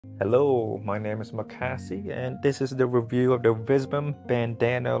Hello, my name is MAKASY and this is the review of the Visvim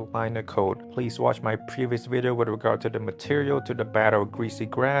Bandana liner coat. Please watch my previous video with regard to the material to the batter of greasy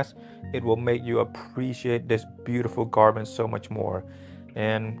grass. It will make you appreciate this beautiful garment so much more.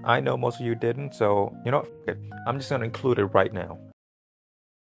 And I know most of you didn't, so I'm just going to include it right now.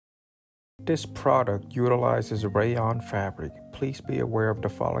 This product utilizes rayon fabric. Please be aware of the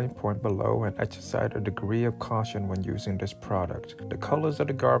following point below and exercise a degree of caution when using this product. The colors of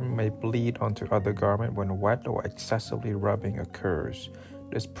the garment may bleed onto other garment when wet or excessively rubbing occurs.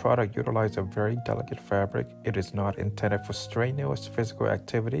 This product utilizes a very delicate fabric. It is not intended for strenuous physical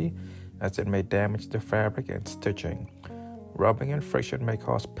activity as it may damage the fabric and stitching. Rubbing and friction may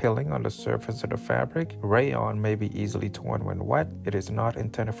cause pilling on the surface of the fabric. Rayon may be easily torn when wet. It is not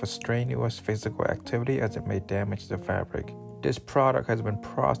intended for strenuous physical activity as it may damage the fabric. This product has been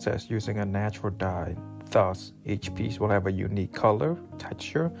processed using a natural dye. Thus, each piece will have a unique color,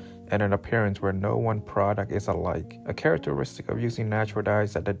 texture, and an appearance where no one product is alike. A characteristic of using natural dye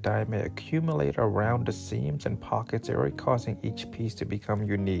is that the dye may accumulate around the seams and pockets area, causing each piece to become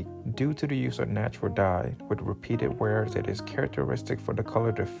unique. Due to the use of natural dye, with repeated wears, it is characteristic for the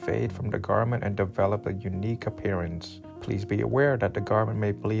color to fade from the garment and develop a unique appearance. Please be aware that the garment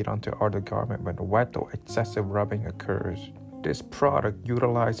may bleed onto other garment when wet or excessive rubbing occurs. This product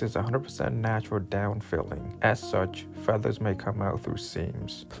utilizes 100% natural down filling. As such, feathers may come out through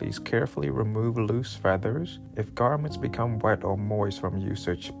seams. Please carefully remove loose feathers. If garments become wet or moist from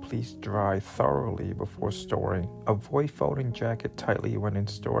usage, please dry thoroughly before storing. Avoid folding jacket tightly when in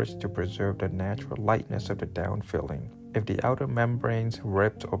storage to preserve the natural lightness of the down filling. If the outer membranes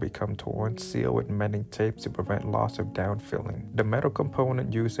ripped or become torn, seal with mending tape to prevent loss of down filling. The metal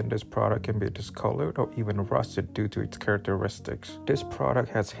component used in this product can be discolored or even rusted due to its characteristics. This product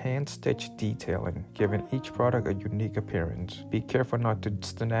has hand-stitched detailing, giving each product a unique appearance. Be careful not to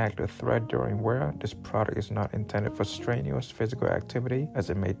snag the thread during wear. This product is not intended for strenuous physical activity as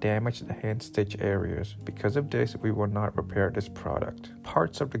it may damage the hand-stitch areas. Because of this, we will not repair this product.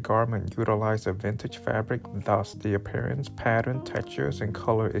 Parts of the garment utilize a vintage fabric, thus the appearance, pattern, textures, and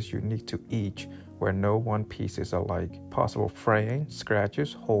color is unique to each, where no one piece is alike. Possible fraying,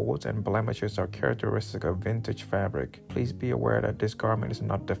 scratches, holes, and blemishes are characteristic of vintage fabric. Please be aware that this garment is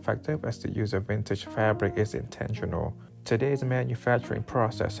not defective as the use of vintage fabric is intentional. Today's manufacturing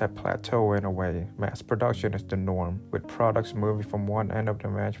process has plateaued in a way. Mass production is the norm, with products moving from one end of the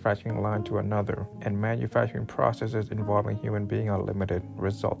manufacturing line to another, and manufacturing processes involving human beings are limited,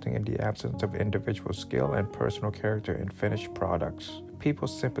 resulting in the absence of individual skill and personal character in finished products. People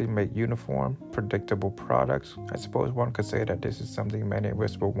simply make uniform, predictable products. I suppose one could say that this is something many of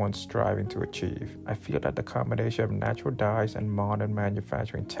us were once striving to achieve. I feel that the combination of natural dyes and modern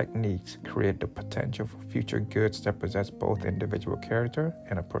manufacturing techniques create the potential for future goods that possess both individual character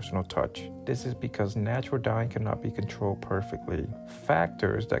and a personal touch. This is because natural dyeing cannot be controlled perfectly.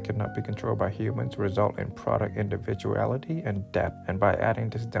 Factors that cannot be controlled by humans result in product individuality and depth, and by adding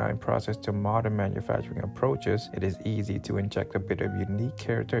this dyeing process to modern manufacturing approaches, it is easy to inject a bit of unique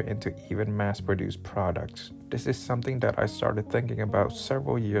character into even mass-produced products. This is something that I started thinking about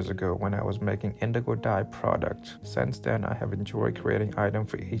several years ago when I was making indigo dye products. Since then, I have enjoyed creating items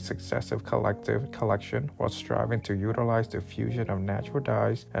for each successive collection while striving to utilize the fusion of natural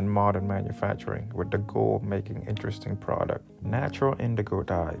dyes and modern manufacturing with the goal of making interesting product. Natural indigo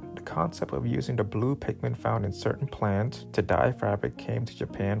dye. The concept of using the blue pigment found in certain plants to dye fabric came to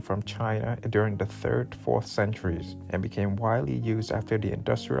Japan from China during the 3rd, 4th centuries and became widely used after the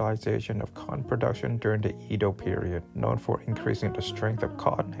industrialization of cotton production during the Edo period. Known for increasing the strength of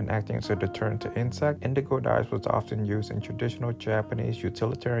cotton and acting as a deterrent to insect, indigo dyes was often used in traditional Japanese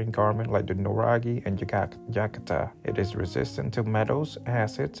utilitarian garments like the noragi and yakata. It is resistant to metals,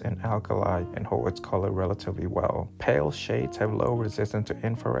 acids, and alkali and holds its color relatively well. Pale shades have low resistance to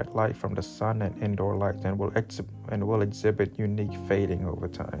infrared light from the sun and indoor light and will exhibit unique fading over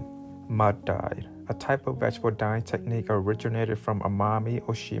time. Mud dye. A type of vegetable dyeing technique originated from Amami,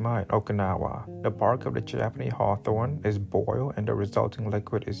 Oshima, and Okinawa. The bark of the Japanese hawthorn is boiled and the resulting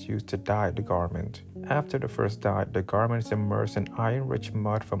liquid is used to dye the garment. After the first dye, the garment is immersed in iron-rich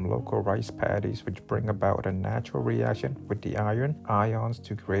mud from local rice paddies which bring about a natural reaction with the iron ions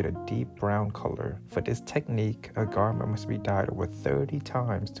to create a deep brown color. For this technique, a garment must be dyed over 30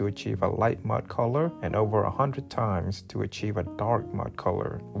 times to achieve a light mud color and over 100 times to achieve a dark mud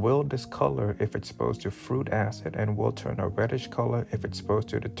color. Will discolor if exposed to fruit acid and will turn a reddish color if exposed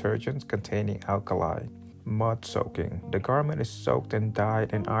to detergents containing alkali. Mud soaking. The garment is soaked and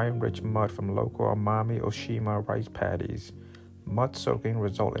dyed in iron-rich mud from local Amami Oshima rice paddies. Mud soaking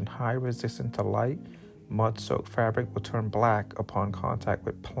results in high resistance to light, Mud-soaked fabric will turn black upon contact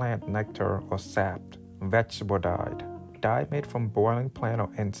with plant nectar or sap. Vegetable dye. Dye made from boiling plant or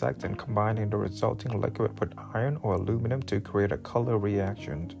insects and combining the resulting liquid with iron or aluminum to create a color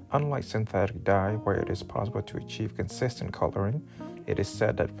reaction. Unlike synthetic dye, where it is possible to achieve consistent coloring, it is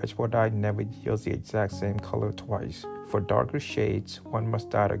said that vegetable dye never yields the exact same color twice. For darker shades, one must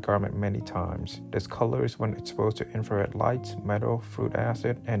dye the garment many times. This color is when exposed to infrared lights, metal, fruit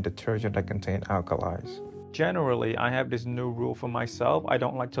acid, and detergent that contain alkalis. Generally, I have this new rule for myself. I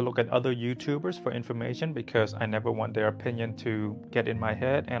don't like to look at other YouTubers for information because I never want their opinion to get in my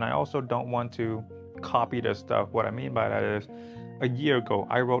head, and I also don't want to copy their stuff. What I mean by that is, a year ago,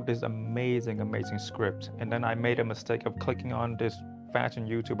 I wrote this amazing script, and then I made a mistake of clicking on this fashion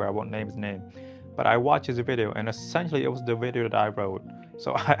YouTuber. I won't name his name, but I watched his video, and essentially it was the video that I wrote.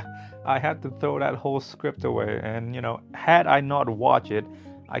 So I had to throw that whole script away, and had I not watched it,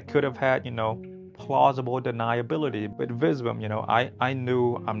 I could have had plausible deniability. With Visvim, I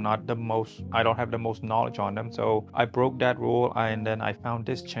knew I don't have the most knowledge on them, so I broke that rule, and then I found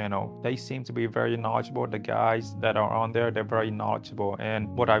this channel. They seem to be very knowledgeable. The guys that are on there, they're very knowledgeable, and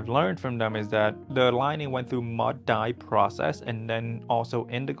what I've learned from them is that the lining went through mud dye process and then also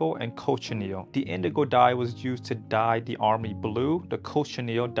indigo and cochineal. The indigo dye was used to dye the army blue, the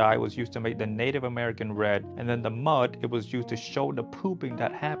cochineal dye was used to make the Native American red, and then the mud, it was used to show the pooping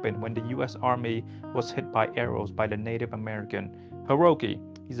that happened when the US Army was hit by arrows by the Native American. Hiroki,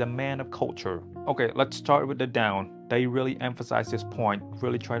 he's a man of culture. Okay, let's start with the down. They really emphasize this point,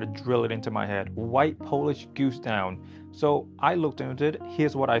 really try to drill it into my head. White Polish goose down. So I looked into it,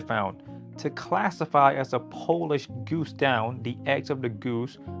 here's what I found. To classify as a Polish goose down, the eggs of the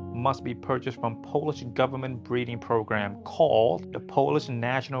goose must be purchased from Polish government breeding program called the Polish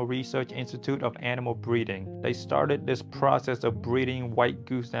National Research Institute of Animal Breeding. They started this process of breeding white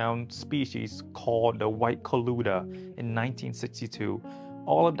goose down species called the white coluda in 1962.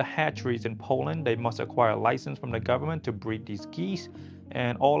 All of the hatcheries in Poland, they must acquire a license from the government to breed these geese,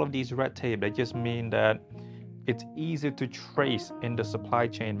 and all of these red tape, they just mean that it's easy to trace in the supply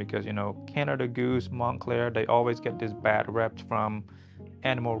chain because Canada Goose, Montclair, they always get this bad rep from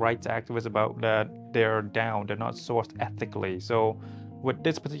animal rights activists about that they're not sourced ethically. So with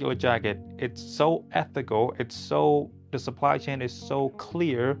this particular jacket, it's so ethical, the supply chain is so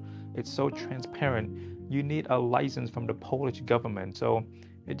clear, it's so transparent. You need a license from the Polish government. So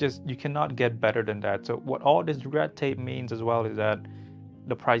you cannot get better than that. So what all this red tape means as well is that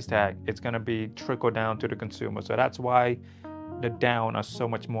the price tag, it's going to be trickled down to the consumer. So that's why the down are so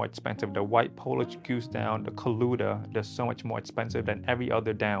much more expensive. The white Polish goose down, the coluda, they're so much more expensive than every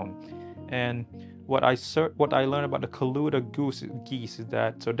other down. And what I learned about the coluda geese is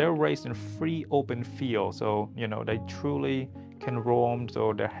that they're raised in free open fields. So they truly can roam,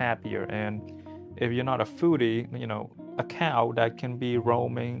 so they're happier. And if you're not a foodie, a cow that can be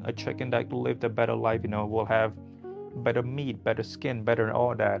roaming, a chicken that lived a better life, will have better meat, better skin, better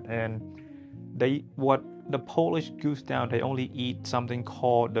all that. And the Polish goose down, they only eat something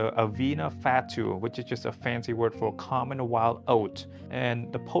called the avena fatu, which is just a fancy word for common wild oat.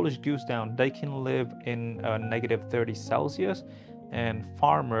 And the Polish goose down, they can live in -30 Celsius. And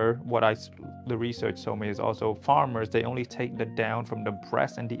the research told me is also farmers, they only take the down from the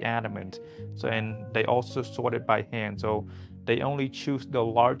breast and the adamant. So, and they also sort it by hand. So they only choose the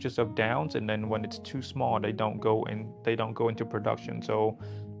largest of downs, and then when it's too small, they don't go into production. So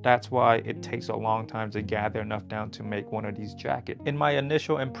that's why it takes a long time to gather enough down to make one of these jackets. In my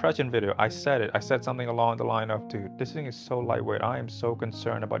initial impression video, I said something along the line of, dude, this thing is so lightweight. I am so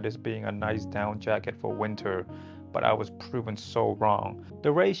concerned about this being a nice down jacket for winter. But I was proven so wrong.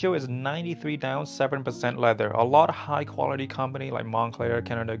 The ratio is 93 down, 7% leather. A lot of high quality company like Montclair,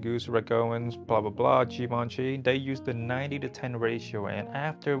 Canada Goose, Regowens, blah blah blah, Givenchy, they use the 90-10 ratio. And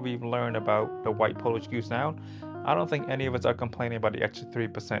after we've learned about the white Polish goose down, I don't think any of us are complaining about the extra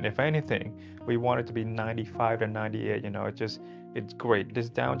 3%. If anything, we want it to be 95 to 98. It's great. This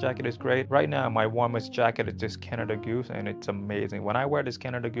down jacket is great. Right now, my warmest jacket is this Canada Goose, and it's amazing. When I wear this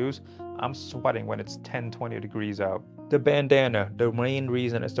Canada Goose, I'm sweating when it's 10-20 degrees out. The bandana, the main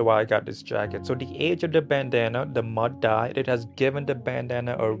reason as to why I got this jacket. So the age of the bandana, the mud dye, it has given the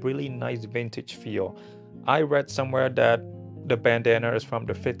bandana a really nice vintage feel. I read somewhere that the bandana is from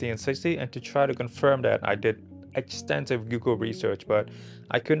the 50 and 60, and to try to confirm that, I did extensive Google research, but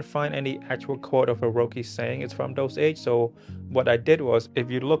I couldn't find any actual quote of Hiroki saying it's from those age. So what I did was,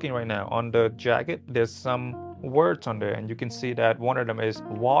 if you're looking right now on the jacket, there's some words on there, and you can see that one of them is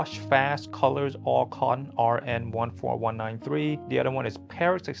wash fast colors all cotton RN14193. The other one is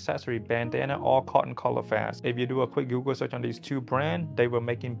Paris accessory bandana all cotton color fast. If you do a quick Google search on these two brands, they were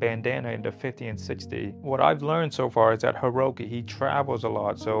making bandana in the 50 and 60. What I've learned so far is that Hiroki, he travels a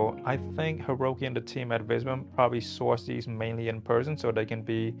lot, so I think Hiroki and the team at Visvim probably source these mainly in person so they can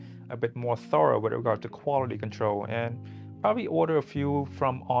be a bit more thorough with regard to quality control, and probably order a few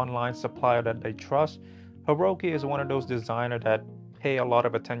from online supplier that they trust. Hiroki is one of those designers that pay a lot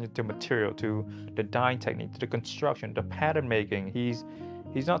of attention to material, to the dyeing technique, to the construction, the pattern making. He's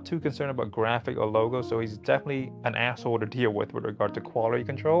not too concerned about graphic or logo, so he's definitely an asshole to deal with regard to quality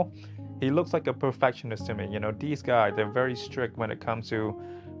control. He looks like a perfectionist to me. You know, these guys, they're very strict when it comes to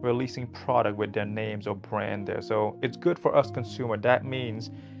releasing product with their names or brand there. So it's good for us consumer. That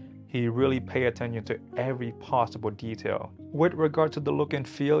means he really pay attention to every possible detail. With regard to the look and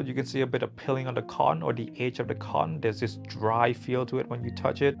feel, you can see a bit of pilling on the cotton or the edge of the cotton. There's this dry feel to it when you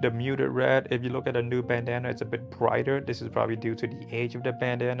touch it. The muted red, if you look at a new bandana, it's a bit brighter. This is probably due to the age of the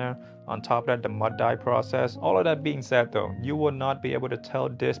bandana. On top of that, the mud dye process. All of that being said though, you will not be able to tell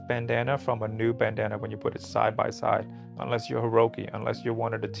this bandana from a new bandana when you put it side by side, unless you're Hiroki, unless you're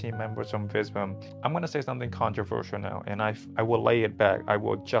one of the team members from Visvim. I'm gonna say something controversial now, and I will lay it back. I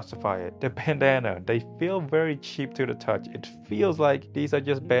will justify it. The bandana, they feel very cheap to the touch. It feels like these are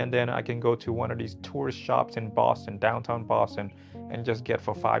just bandana I can go to one of these tourist shops in Boston, downtown Boston, and just get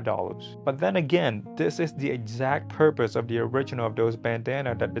for $5. But then again, this is the exact purpose of the original of those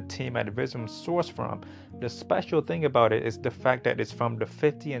bandana that the team at Visvim sourced from. The special thing about it is the fact that it's from the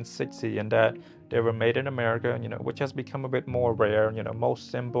 50 and 60 and that they were made in America, you know, which has become a bit more rare. You know, most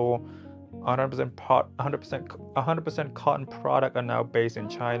simple 100% cotton product are now based in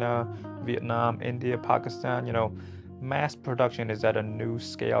China, Vietnam, India, Pakistan. You know, mass production is at a new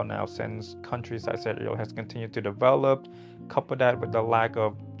scale now since countries, I said, has continued to develop. Couple that with the lack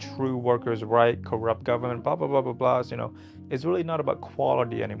of true workers' right, corrupt government, blah, blah, blah, blah, blah. You know, it's really not about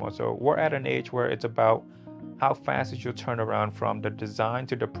quality anymore. So we're at an age where it's about how fast is your turnaround from the design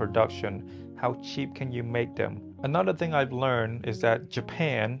to the production. How cheap can you make them? Another thing I've learned is that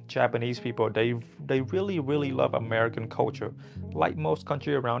Japanese people, they really love American culture. Like most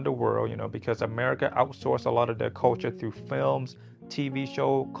countries around the world, you know, because America outsourced a lot of their culture through films, TV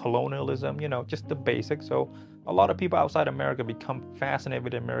show, colonialism, you know, just the basics. So a lot of people outside America become fascinated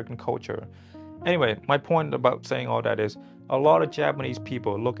with American culture. Anyway, my point about saying all that is a lot of Japanese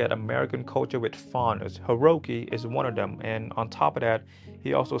people look at American culture with fondness. Hiroki is one of them, and on top of that,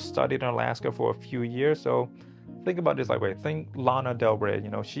 he also studied in Alaska for a few years. So think about this like way. Think Lana Del Rey. You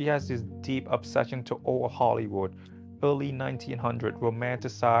know, she has this deep obsession to old Hollywood, early 1900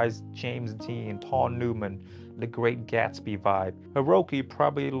 romanticized James Dean, Paul Newman, the Great Gatsby vibe. Hiroki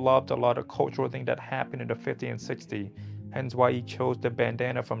probably loved a lot of cultural things that happened in the 50s and 60s, hence why he chose the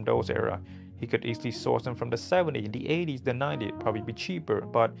bandana from those era. He could easily source them from the 70s, the 80s, the 90s, probably be cheaper,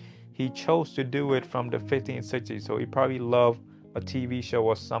 but he chose to do it from the 50s and 60s, so he probably loved a TV show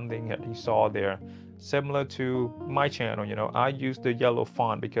or something that he saw there. Similar to my channel, you know, I use the yellow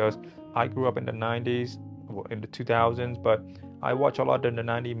font because I grew up in the 90s, in the 2000s, but I watch a lot of the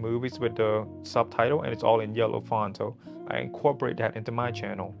 90s movies with the subtitle and it's all in yellow font, so I incorporate that into my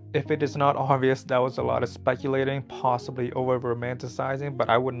channel. If it is not obvious, that was a lot of speculating, possibly over romanticizing, but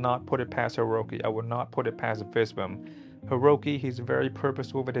I would not put it past Hiroki. I would not put it past Visvim. Hiroki, he's very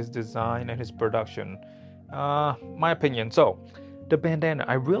purposeful with his design and his production. My opinion. So the bandana,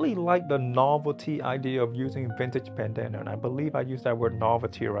 I really like the novelty idea of using vintage bandana, and I believe I used that word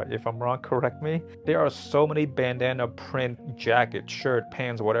novelty right. If I'm wrong, correct me. There are so many bandana print jackets, shirt,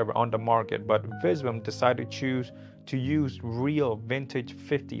 pants, whatever on the market, but Visvim decided to use real vintage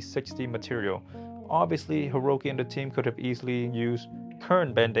 50, 60 material. Obviously, Hiroki and the team could have easily used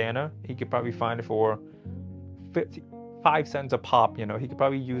current bandana. He could probably find it for 5 cents a pop. You know, he could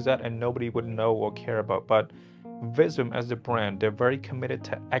probably use that and nobody would know or care about. But Visvim as a brand, they're very committed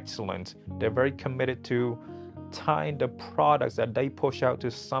to excellence. They're very committed to tying the products that they push out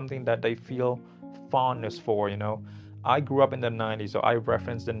to something that they feel fondness for, you know. I grew up in the 90s, so I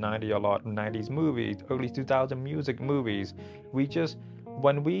reference the 90s a lot. 90s movies, early 2000 music movies.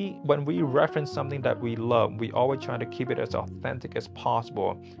 When we reference something that we love, we always try to keep it as authentic as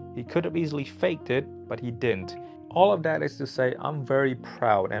possible. He could have easily faked it, but he didn't. All of that is to say, I'm very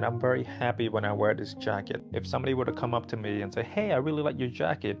proud and I'm very happy when I wear this jacket. If somebody were to come up to me and say, hey, I really like your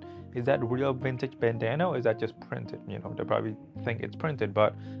jacket, is that real vintage bandana or is that just printed? You know, they probably think it's printed,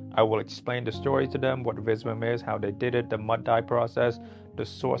 but I will explain the story to them, what Visvim is, how they did it, the mud dye process, the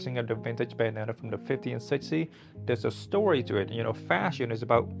sourcing of the vintage bandana from the 50 and 60. There's a story to it. You know, fashion is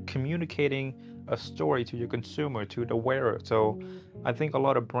about communicating a story to your consumer, to the wearer. So I think a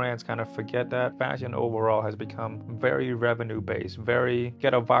lot of brands kind of forget that fashion overall has become very revenue based, very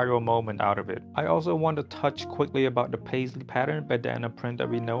get a viral moment out of it. I also want to touch quickly about the paisley pattern bandana print that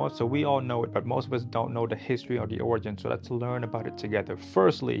we know of. So we all know it, but most of us don't know the history or the origin. So let's learn about it together.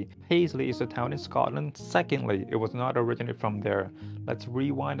 Firstly, Paisley is a town in Scotland. Secondly, it was not originated from there. Let's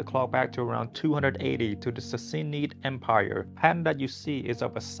rewind the clock back to around 280 to the Sassanid Empire. The pattern that you see is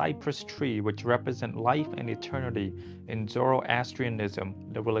of a cypress tree, which represents life and eternity in Zoroastrianism,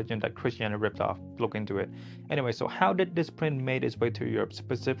 the religion that Christianity ripped off. Look into it. Anyway, so how did this print made its way to Europe,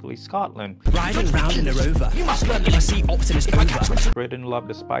 specifically Scotland? Riding round in a rover, you must learn if I see Optimus Prime. Britain loved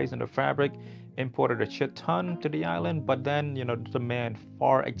the spice and the fabric, imported a shit ton to the island, but then, the demand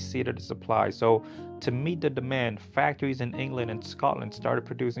far exceeded the supply. So to meet the demand, factories in England and Scotland started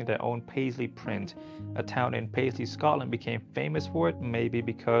producing their own paisley print. A town in Paisley, Scotland became famous for it, maybe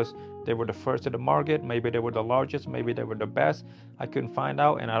because they were the first to the market, maybe they were the largest, maybe they were the best. I couldn't find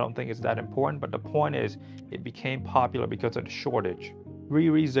out, and I don't think it's that important, but the point is, it became popular because of the shortage.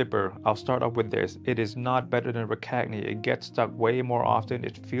 Riri zipper, I'll start off with this. It is not better than Ricagni. It gets stuck way more often.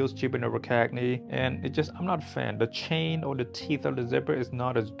 It feels cheaper than Ricagni, and I'm not a fan. The chain or the teeth of the zipper is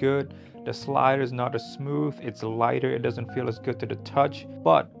not as good. The slider is not as smooth. It's lighter. It doesn't feel as good to the touch.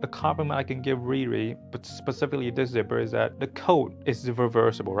 But the compliment I can give Riri, but specifically this zipper, is that the coat is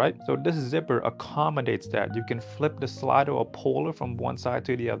reversible, right? So this zipper accommodates that. You can flip the slider or puller from one side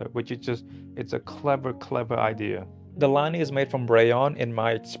to the other, which is it's a clever idea. The lining is made from rayon. In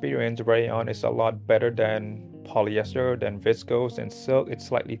my experience, rayon is a lot better than polyester, than viscose and silk. It's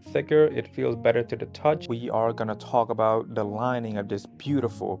slightly thicker. It feels better to the touch. We are gonna talk about the lining of this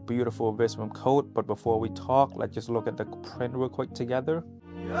beautiful Visvim coat. But before we talk, let's just look at the print real quick together.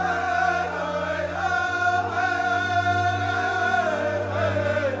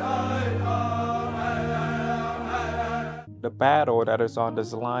 The battle that is on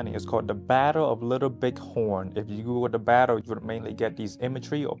this lining is called the Battle of Little Big Horn. If you Google the battle, you would mainly get these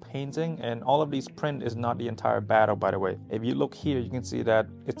imagery or painting, and all of these print is not the entire battle, by the way. If you look here, you can see that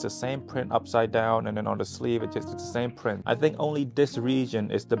it's the same print upside down, and then on the sleeve, it's the same print. I think only this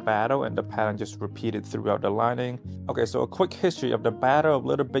region is the battle, and the pattern just repeated throughout the lining. Okay, so a quick history of the Battle of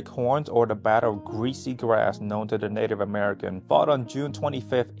Little Big Horns, or the Battle of Greasy Grass, known to the Native American. Fought on June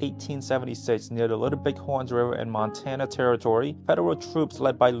 25th, 1876, near the Little Big Horns River in Montana Territory. Federal troops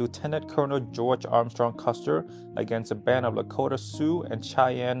led by Lieutenant Colonel George Armstrong Custer against a band of Lakota Sioux and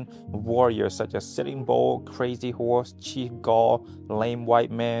Cheyenne warriors such as Sitting Bull, Crazy Horse, Chief Gall, Lame White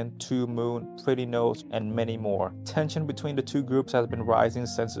Man, Two Moon, Pretty Nose, and many more. Tension between the two groups has been rising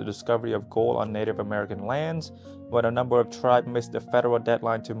since the discovery of gold on Native American lands. When a number of tribes missed the federal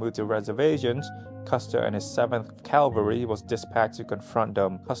deadline to move to reservations, Custer and his 7th Cavalry was dispatched to confront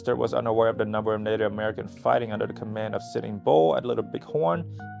them. Custer was unaware of the number of Native Americans fighting under the command of Sitting Bull at Little Big Horn,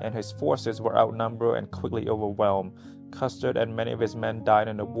 and his forces were outnumbered and quickly overwhelmed. Custer and many of his men died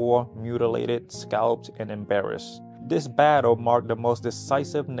in the war, mutilated, scalped, and embarrassed. This battle marked the most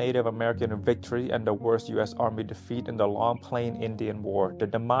decisive Native American victory and the worst U.S. Army defeat in the Long Plain Indian War. The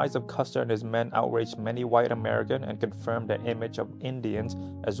demise of Custer and his men outraged many white Americans and confirmed their image of Indians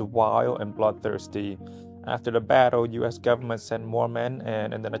as wild and bloodthirsty. After the battle, U.S. government sent more men,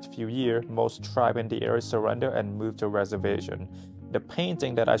 and in the next few years, most tribes in the area surrendered and moved to reservation. The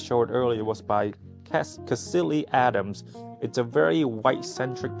painting that I showed earlier was by Cassily Adams. It's a very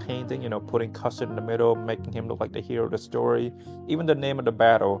white-centric painting, putting Custer in the middle, making him look like the hero of the story. Even the name of the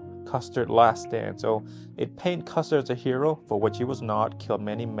battle, Custer's Last Stand. So it paints Custer as a hero, for which he was not, killed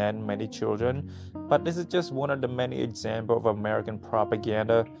many men, many children. But this is just one of the many examples of American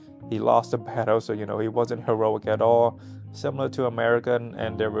propaganda. He lost the battle, so he wasn't heroic at all. Similar to American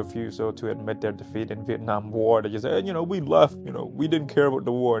and their refusal to admit their defeat in Vietnam War. They just said, we left, we didn't care about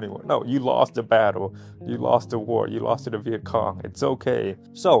the war anymore. No, you lost the battle. You lost the war. You lost to the Viet Cong. It's okay.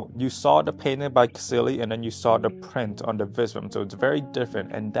 So you saw the painting by Cassily, and then you saw the print on the Visvim. So it's very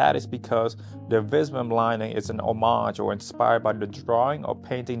different, and that is because the Visvim lining is an homage or inspired by the drawing or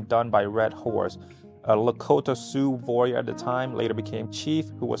painting done by Red Horse, a Lakota Sioux warrior at the time, later became chief,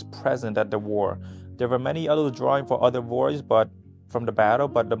 who was present at the war. There were many other drawings for other warriors from the battle,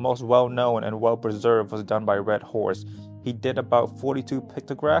 but the most well-known and well-preserved was done by Red Horse. He did about 42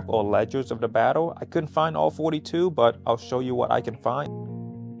 pictographs or ledgers of the battle. I couldn't find all 42, but I'll show you what I can find.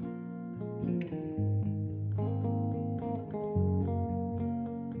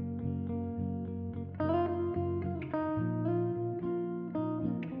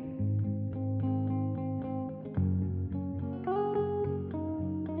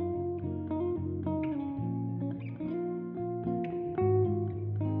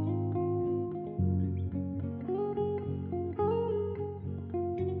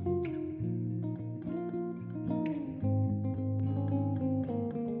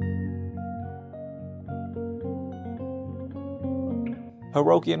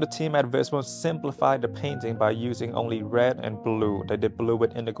 Hiroki and the team at Visvim simplified the painting by using only red and blue. They did blue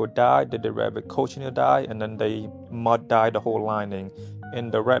with indigo dye, they did red with cochineal dye, and then they mud dyed the whole lining. In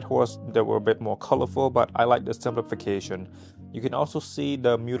the red horse, they were a bit more colorful, but I like the simplification. You can also see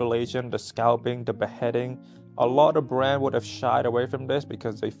the mutilation, the scalping, the beheading. A lot of brands would have shied away from this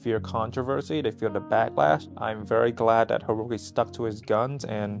because they fear controversy, they fear the backlash. I'm very glad that Hiroki stuck to his guns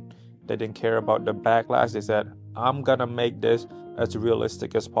and they didn't care about the backlash. They said, I'm gonna make this as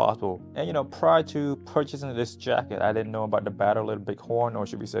realistic as possible. And prior to purchasing this jacket, I didn't know about the Battle of Little Bighorn, or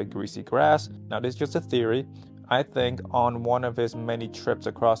should we say Greasy Grass. Now, this is just a theory. I think on one of his many trips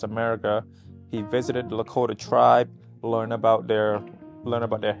across America, he visited the Lakota tribe, learned about their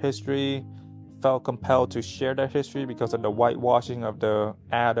history, felt compelled to share their history because of the whitewashing of the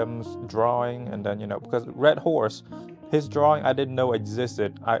Adams drawing, and then because Red Horse, his drawing I didn't know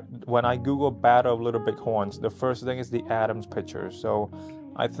existed. When I Google Battle of Little Bighorns, the first thing is the Adams picture. So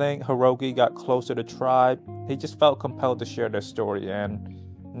I think Hiroki got close to the tribe. He just felt compelled to share their story, and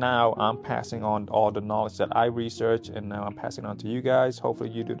now I'm passing on all the knowledge that I researched, and now I'm passing on to you guys.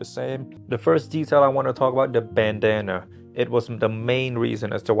 Hopefully you do the same. The first detail I want to talk about, the bandana. It was the main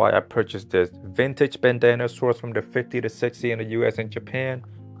reason as to why I purchased this. Vintage bandana sourced from the 50 to 60 in the US and Japan.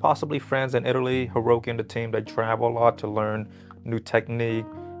 Possibly friends in Italy. Hiroki and the team, they travel a lot to learn new technique,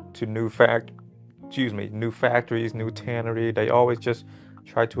 to new factories, new tannery. They always just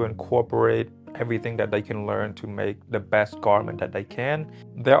try to incorporate everything that they can learn to make the best garment that they can.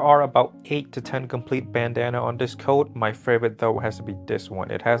 There are about 8 to 10 complete bandana on this coat. My favorite though has to be this one.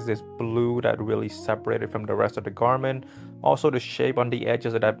 It has this blue that really separated from the rest of the garment. Also, the shape on the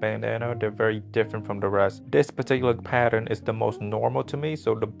edges of that bandana, they're very different from the rest. This particular pattern is the most normal to me,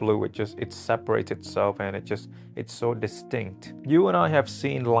 so the blue, it separates itself, and it's so distinct. You and I have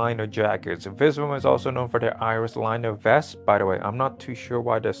seen liner jackets. Visvim is also known for their iris liner vests. By the way, I'm not too sure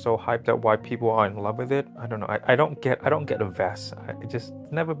why they're so hyped up, why people are in love with it. I don't know. I don't get a vest. It's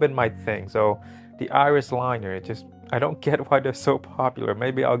never been my thing. So the iris liner, I don't get why they're so popular.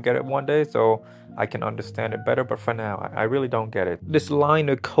 Maybe I'll get it one day so I can understand it better, but for now, I really don't get it. This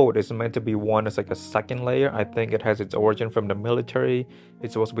liner coat is meant to be worn as like a second layer. I think it has its origin from the military.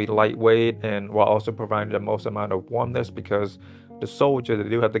 It's supposed to be lightweight and while also providing the most amount of warmness, because the soldiers, they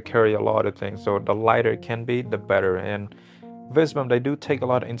do have to carry a lot of things. So the lighter it can be, the better. And Visvim, they do take a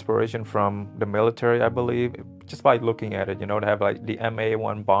lot of inspiration from the military, I believe, just by looking at it. They have like the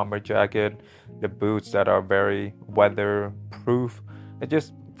MA1 bomber jacket, the boots that are very weather-proof.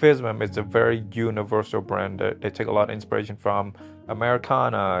 Visvim is a very universal brand. They take a lot of inspiration from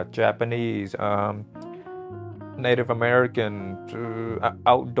Americana, Japanese, Native American,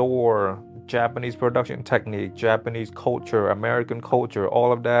 outdoor, Japanese production technique, Japanese culture, American culture,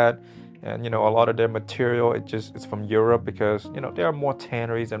 all of that. And a lot of their material, it's from Europe because there are more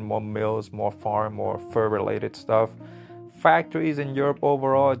tanneries and more mills, more farm, more fur related stuff. Factories in Europe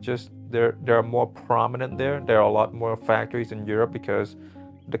overall, they're more prominent there. There are a lot more factories in Europe because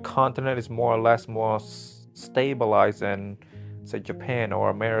the continent is more or less more stabilized than, say, Japan or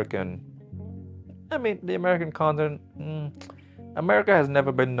American. I mean, the American continent, America has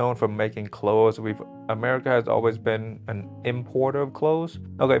never been known for making clothes. America has always been an importer of clothes.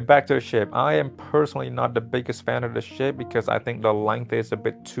 Okay, back to the shape. I am personally not the biggest fan of the shape because I think the length is a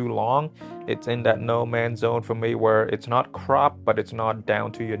bit too long. It's in that no man's zone for me where it's not cropped, but it's not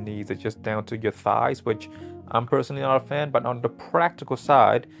down to your knees. It's just down to your thighs, which I'm personally not a fan. But on the practical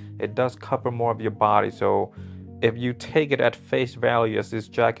side, it does cover more of your body. So if you take it at face value as this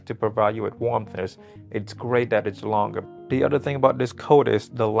jacket to provide you with warmth, it's great that it's longer. The other thing about this coat is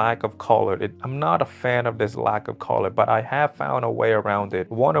the lack of collar. I'm not a fan of this lack of collar, but I have found a way around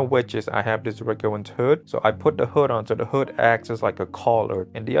it. One of which is I have this Rick Owens hood. So I put the hood on, so the hood acts as like a collar.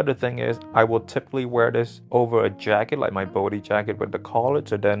 And the other thing is I will typically wear this over a jacket, like my Bodhi jacket with the collar.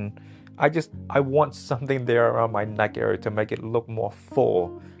 So then I want something there around my neck area to make it look more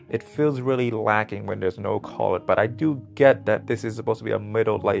full. It feels really lacking when there's no collar, but I do get that this is supposed to be a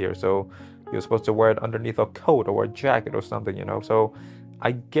middle layer. So you're supposed to wear it underneath a coat or a jacket or something, So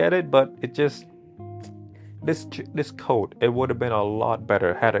I get it, but this coat, it would have been a lot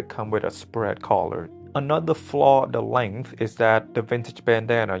better had it come with a spread collar. Another flaw of the length is that the vintage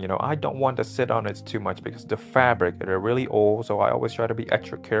bandana, I don't want to sit on it too much because the fabric, they're really old. So I always try to be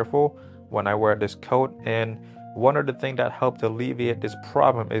extra careful when I wear this coat. And one of the things that helped alleviate this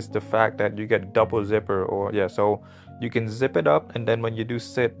problem is the fact that you get double zipper, so you can zip it up, and then when you do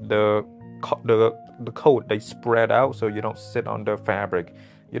sit, the coat, they spread out so you don't sit on the fabric.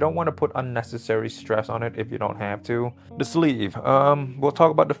 You don't want to put unnecessary stress on it if you don't have to. The sleeve, we'll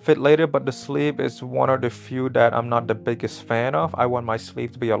talk about the fit later, but the sleeve is one of the few that I'm not the biggest fan of. I want my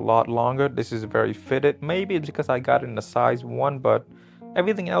sleeve to be a lot longer. This is very fitted. Maybe it's because I got it in a size 1, but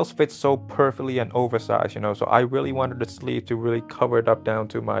everything else fits so perfectly and oversized, you know. So I really wanted the sleeve to really cover it up down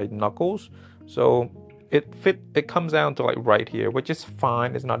to my knuckles. So it comes down to like right here, which is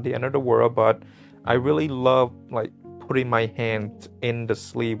fine. It's not the end of the world, but I really love like putting my hand in the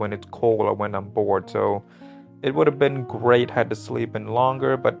sleeve when it's cold or when I'm bored. So it would have been great had the sleeve been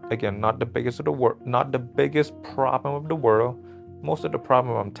longer, but again, not the biggest of the world, not the biggest problem of the world. Most of the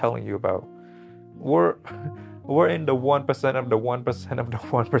problem I'm telling you about, we're we're in the 1% of the 1% of the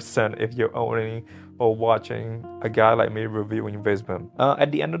 1% if you're owning or watching a guy like me reviewing Visvim.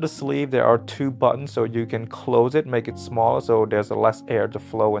 At the end of the sleeve, there are 2 buttons, so you can close it, make it smaller, so there's less air to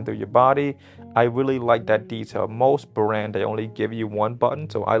flow into your body. I really like that detail. Most brands, they only give you 1 button,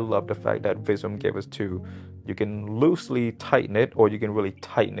 so I love the fact that Visvim gave us 2. You can loosely tighten it, or you can really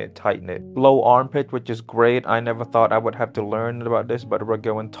tighten it. Low armpit, which is great. I never thought I would have to learn about this, but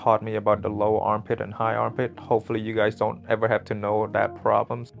Ragoan taught me about the low armpit and high armpit. Hopefully you guys don't ever have to know that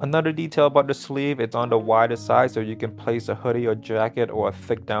problems. Another detail about the sleeve, it's on the wider side, so you can place a hoodie or jacket or a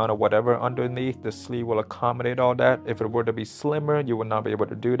thick down or whatever underneath. The sleeve will accommodate all that. If it were to be slimmer, you would not be able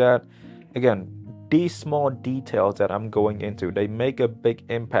to do that. Again, these small details that I'm going into, they make a big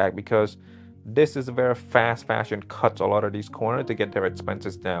impact because this is where fast fashion cuts a lot of these corners to get their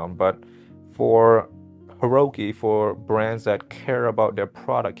expenses down. But for Hiroki, for brands that care about their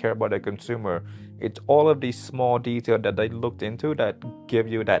product, care about their consumer, it's all of these small details that they looked into that give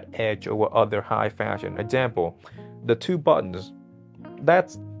you that edge over other high fashion. Example, the 2 buttons.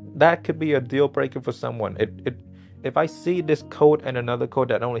 That could be a deal breaker for someone. If I see this coat and another coat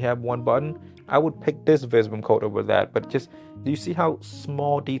that only have 1 button, I would pick this Visvim coat over that. But just, do you see how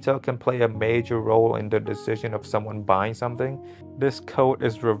small detail can play a major role in the decision of someone buying something? This coat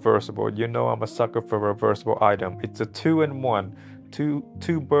is reversible. You know I'm a sucker for reversible item. It's a 2-in-1.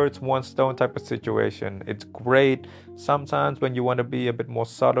 Two birds, 1 stone type of situation. It's great. Sometimes when you want to be a bit more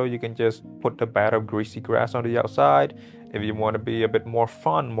subtle, you can just put the bat of greasy grass on the outside. If you want to be a bit more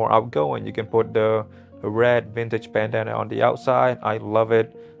fun, more outgoing, you can put the red vintage bandana on the outside. I love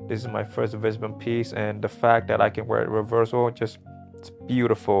it. This is my first Visvim piece, and the fact that I can wear it reversible, it's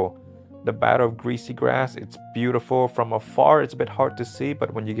beautiful. The battle of greasy grass, it's beautiful. From afar, it's a bit hard to see,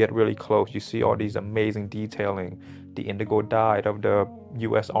 but when you get really close, you see all these amazing detailing. The indigo dyed of the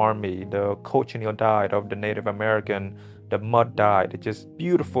US Army, the cochineal dyed of the Native American, the mud dyed. It's just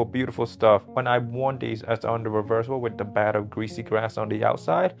beautiful, beautiful stuff. When I worn these as on the reversible with the battle of greasy grass on the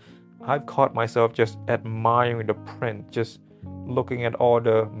outside, I've caught myself just admiring the print, just looking at all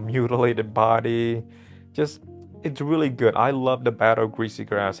the mutilated body. It's really good. I love the battle of greasy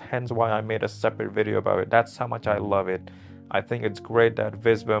grass, hence why I made a separate video about it. That's how much I love it. I think it's great that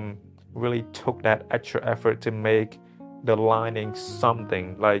Visvim really took that extra effort to make the lining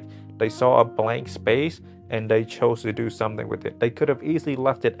something. Like, they saw a blank space and they chose to do something with it. They could have easily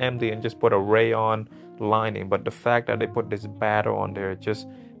left it empty and just put a rayon lining, but the fact that they put this battle on there, just,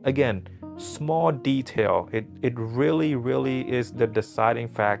 again, small detail. It really, really is the deciding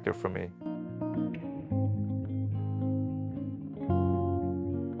factor for me.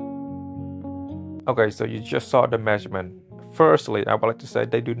 Okay, so you just saw the measurement. Firstly, I would like to say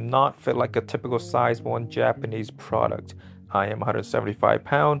they do not fit like a typical size 1 Japanese product. I am 175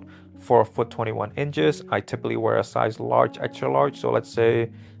 pounds, 4 foot 21 inches. I typically wear a size large, extra large. So let's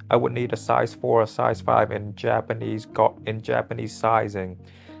say I would need a size 4 or size 5 in Japanese sizing.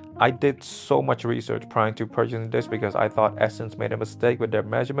 I did so much research prior to purchasing this because I thought Essence made a mistake with their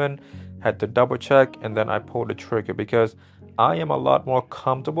measurement. Had to double check, and then I pulled the trigger because I am a lot more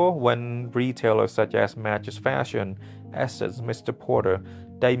comfortable when retailers such as Matches Fashion, Essence, Mr. Porter,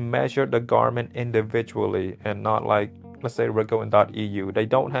 they measure the garment individually and not like, let's say, Ragoan.eu. They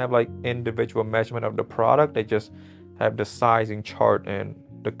don't have like individual measurement of the product. They just have the sizing chart and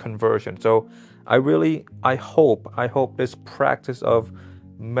the conversion. So I hope this practice of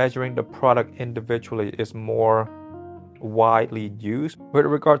measuring the product individually is more widely used. With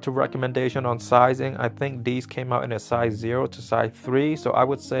regard to recommendation on sizing, I think these came out in a size 0 to size 3. So I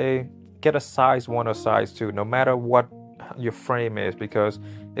would say get a size 1 or size 2, no matter what your frame is, because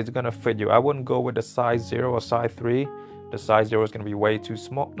it's going to fit you. I wouldn't go with the size 0 or size 3. The size 0 is going to be way too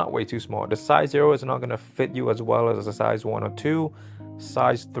small. Not way too small. The size 0 is not going to fit you as well as a size 1 or 2.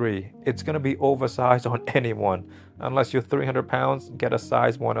 Size 3, it's going to be oversized on anyone. Unless you're 300 pounds, get a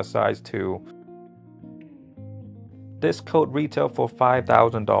size 1 or size 2. This coat retail for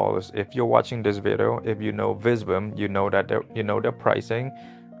 $5,000. If you're watching this video, if you know Visvim, you know their pricing.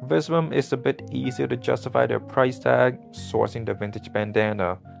 Visvim is a bit easier to justify their price tag, sourcing the vintage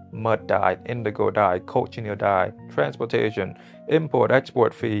bandana, mud dye, indigo dye, cochineal dye, transportation, import,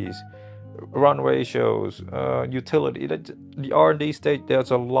 export fees, runway shows, utility. The R&D stage,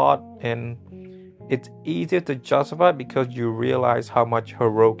 there's a lot, and it's easier to justify because you realize how much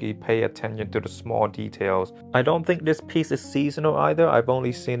Hiroki pay attention to the small details. I don't think this piece is seasonal either. I've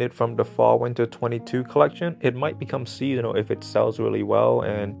only seen it from the Fall Winter 22 collection. It might become seasonal if it sells really well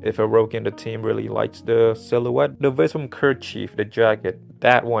and if Hiroki and the team really likes the silhouette. The Visvim kerchief, the jacket,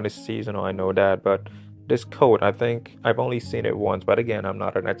 that one is seasonal, I know that, but this coat, I think I've only seen it once, but again, I'm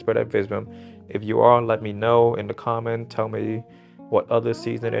not an expert at Visvim. If you are, let me know in the comment. Tell me what other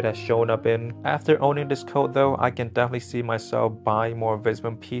season it has shown up in. After owning this coat though, I can definitely see myself buying more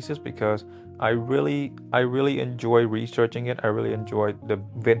Visvim pieces because I really enjoy researching it. I really enjoy the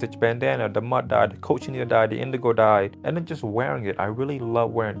vintage bandana, the mud dye, the cochineal dye, the indigo dye, and then just wearing it. I really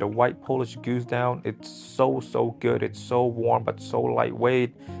love wearing the white Polish goose down. It's so good. It's so warm but so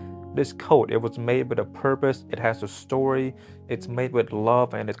lightweight. This coat, it was made with a purpose. It has a story. It's made with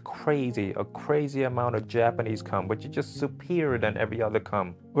love, and it's a crazy amount of Japanese cum, which is just superior than every other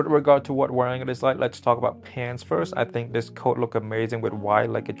cum. With regard to what wearing it is like, let's talk about pants first. I think this coat look amazing with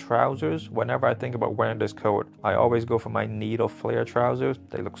wide-legged trousers. Whenever I think about wearing this coat, I always go for my needle flare trousers.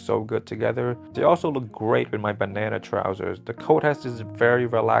 They look so good together. They also look great with my banana trousers. The coat has this very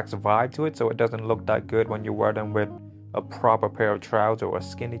relaxed vibe to it, so it doesn't look that good when you wear them with a proper pair of trousers or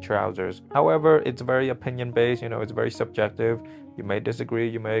skinny trousers. However, it's very opinion based, it's very subjective. You may disagree,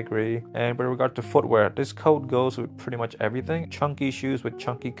 you may agree. And with regard to footwear, this coat goes with pretty much everything. Chunky shoes with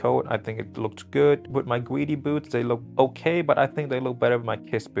chunky coat, I think it looks good. With my Guidi boots, they look okay, but I think they look better with my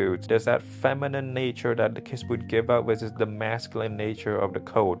Kiss boots. There's that feminine nature that the Kiss boot give out versus the masculine nature of the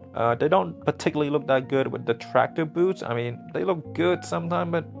coat. They don't particularly look that good with the tractor boots. I mean, they look good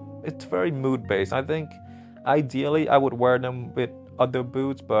sometimes, but it's very mood based. I think ideally, I would wear them with other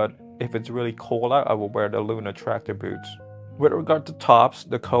boots, but if it's really cold out, I will wear the Luna tractor boots. With regard to tops,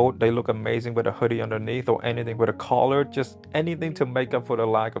 the coat, they look amazing with a hoodie underneath or anything with a collar, just anything to make up for the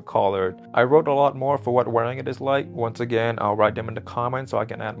lack of collar. I wrote a lot more for what wearing it is like. Once again, I'll write them in the comments so I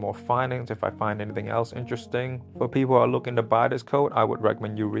can add more findings if I find anything else interesting. For people who are looking to buy this coat, I would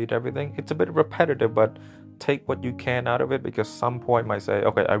recommend you read everything. It's a bit repetitive, but take what you can out of it because some point might say,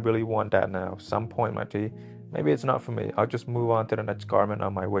 okay, I really want that now. Some point might be, maybe it's not for me. I'll just move on to the next garment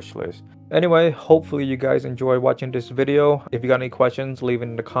on my wish list. Anyway, hopefully you guys enjoy watching this video. If you got any questions, leave it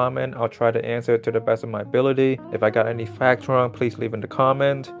in the comment. I'll try to answer it to the best of my ability. If I got any facts wrong, please leave in the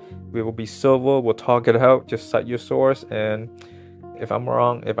comment. We will be civil. We'll talk it out. Just cite your source. And if I'm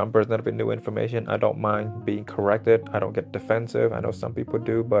wrong, if I'm presented with new information, I don't mind being corrected. I don't get defensive. I know some people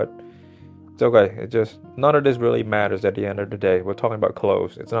do, but it's okay. It just, none of this really matters at the end of the day. We're talking about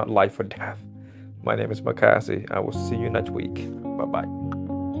clothes. It's not life or death. My name is MAKASY. I will see you next week. Bye-bye.